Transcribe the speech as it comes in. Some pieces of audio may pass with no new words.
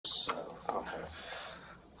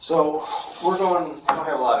So we don't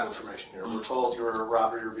have a lot of information here. We're told you were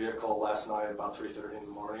robbed of your vehicle last night about 3:30 in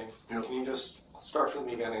the morning. Yep. Can you just start from the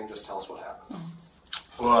beginning and just tell us what happened?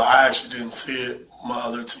 Well, I actually didn't see it. My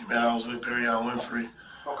other teammate I was with, Perry Winfrey,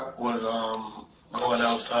 was going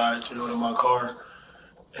outside to go to my car,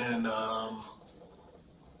 and I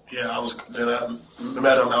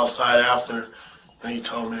met him outside after, and he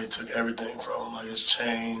told me they took everything from him, like his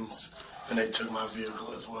chains, and they took my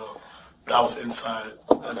vehicle as well. But I was inside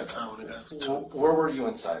at the time when they got to. Where were you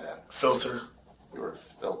inside at? Filter. You were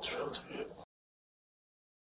filter. Yeah.